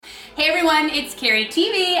everyone, it's Carrie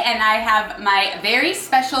TV and I have my very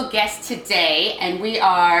special guest today, and we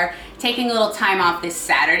are taking a little time off this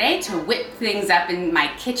Saturday to whip things up in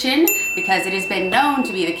my kitchen because it has been known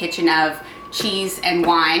to be the kitchen of cheese and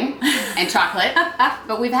wine and chocolate,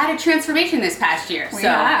 but we've had a transformation this past year.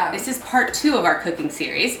 This is part 2 of our cooking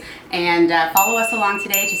series, and follow us along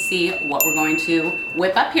today to see what we're going to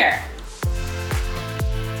whip up here.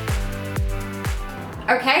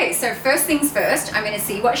 Okay, so first things first, I'm going to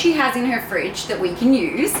see what she has in her fridge that we can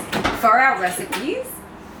use for our recipes.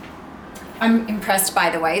 I'm impressed, by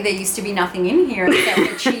the way. There used to be nothing in here except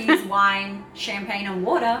for cheese, wine, champagne, and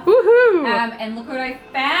water. Woohoo! And look what I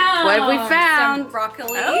found. What have we found? Some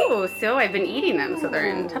broccoli. Oh, so I've been eating them, so they're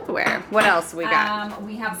in Tupperware. What else we got?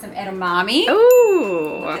 We have some edamame.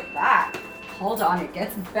 Ooh! Look at that. Hold on, it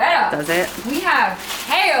gets better. Does it? We have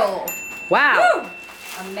kale. Wow! Woo!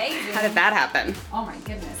 Amazing. How did that happen? Oh my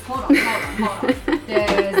goodness. Hold on.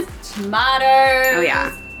 There's tomatoes. Oh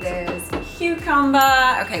yeah. There's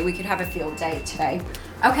cucumber. Okay, we could have a field day today.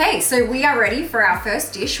 Okay, so we are ready for our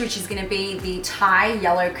first dish, which is going to be the Thai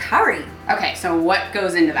yellow curry. Okay, so what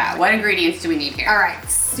goes into that? What ingredients do we need here? All right,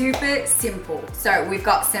 super simple. So we've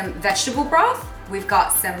got some vegetable broth, we've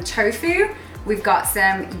got some tofu, we've got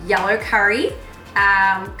some yellow curry,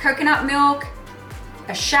 coconut milk,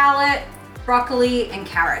 a shallot, broccoli, and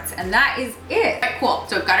carrots, and that is it. Okay, cool.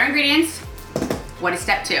 So we've got our ingredients. What is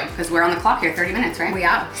step 2? Because we're on the clock here, 30 minutes, right? We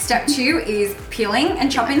are. Step 2 is peeling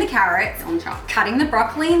and chopping the carrots, cutting the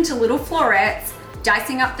broccoli into little florets,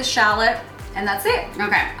 dicing up the shallot, and that's it.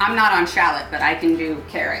 Okay, I'm not on shallot, but I can do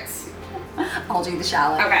carrots. I'll do the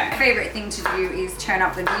shallot. Okay. My favorite thing to do is turn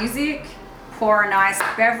up the music, pour a nice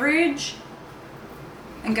beverage,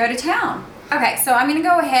 and go to town. Okay, so I'm gonna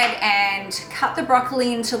go ahead and cut the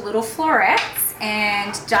broccoli into little florets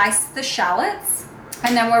and dice the shallots,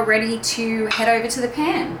 and then we're ready to head over to the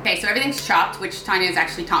pan. Okay, so everything's chopped, which Tanya's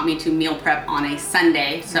actually taught me to meal prep on a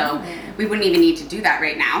Sunday, so we wouldn't even need to do that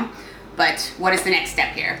right now. But what is the next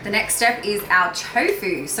step here? The next step is our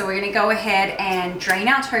tofu. So we're gonna go ahead and drain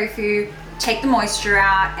our tofu, take the moisture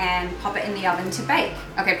out, and pop it in the oven to bake.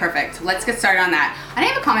 Okay, perfect. Let's get started on that. And I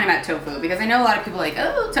have a comment about tofu because I know a lot of people are like,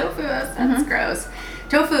 oh, tofu, that's gross.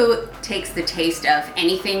 Tofu takes the taste of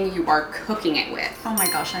anything you are cooking it with. Oh my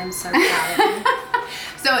gosh, I'm so proud of you.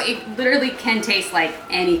 So it literally can taste like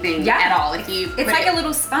anything at all. If you It's like a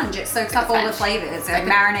little sponge. It soaks up all the flavors, like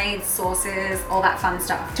marinades, sauces, all that fun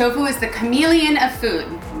stuff. Tofu is the chameleon of food.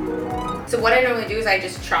 So what I normally do is I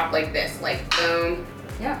just chop like this, like boom,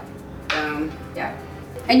 Yeah. boom. Yeah.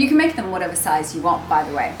 And you can make them whatever size you want, by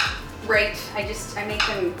the way. Right, I make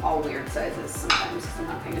them all weird sizes sometimes because I'm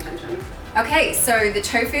not paying attention. Okay, so the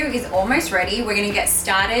tofu is almost ready. We're gonna get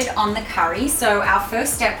started on the curry. So our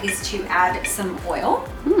first step is to add some oil.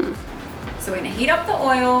 So we're gonna heat up the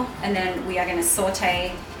oil, and then we are gonna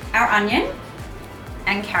saute our onion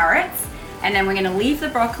and carrots, and then we're gonna leave the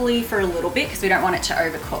broccoli for a little bit because we don't want it to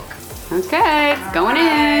overcook. Okay, it's going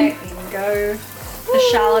in. In go the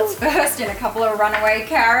shallots first and a couple of runaway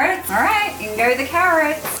carrots. All right, in go the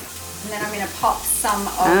carrots. And then I'm gonna pop some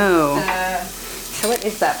of So what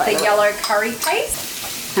is that, by the the way? yellow curry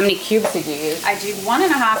paste. How many cubes did you use? I did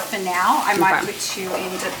 1.5 for now. I might put 2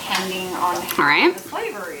 in depending on how the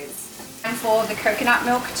flavor is. And for the coconut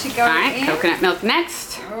milk to go in. Coconut milk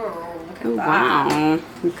next. Oh, look at Oh, that. wow.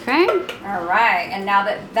 Okay. All right, and now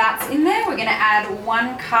that that's in there, we're gonna add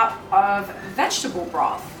 1 cup of vegetable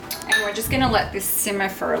broth. And we're just gonna let this simmer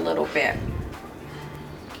for a little bit.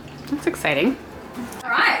 That's exciting. All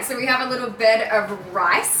right, so we have a little bed of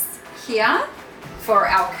rice here for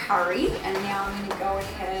our curry, and now I'm gonna go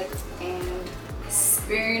ahead and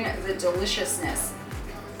spoon the deliciousness.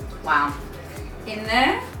 Wow. In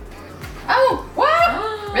there. Oh,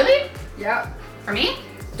 what? Really? Yep. For me?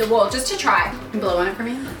 Well, just to try. Blow on it for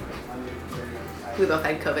me? We both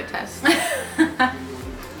had COVID tests.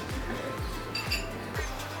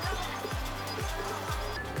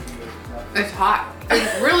 It's hot.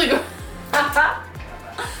 It's really good.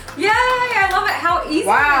 Yay, I love it. How easy is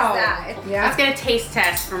that? Yeah. Let's get a taste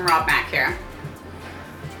test from Rob Mack here.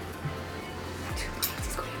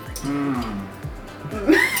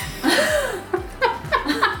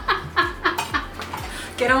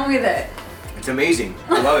 Get on with it. It's amazing.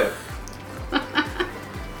 I love it.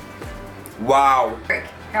 Wow. Rick,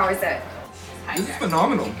 how is it? This is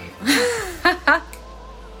phenomenal. The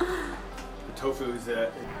tofu is You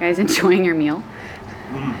guys enjoying your meal?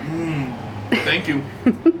 Thank you.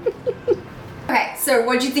 Okay, so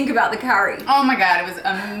what'd you think about the curry? Oh my god, it was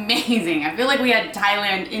amazing. I feel like we had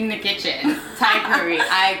Thailand in the kitchen. Thai curry.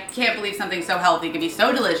 I can't believe something so healthy could be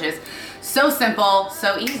so delicious. So simple,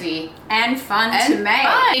 so easy. And fun And to make.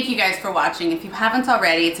 fun. Thank you guys for watching. If you haven't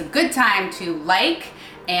already, it's a good time to like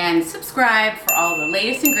and subscribe for all the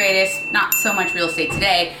latest and greatest, not so much real estate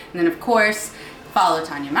today. And then of course, follow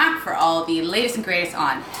Tanya Mack for all the latest and greatest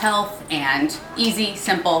on health and easy,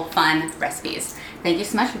 simple, fun recipes. Thank you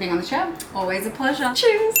so much for being on the show. Always a pleasure.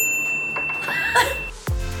 Cheers.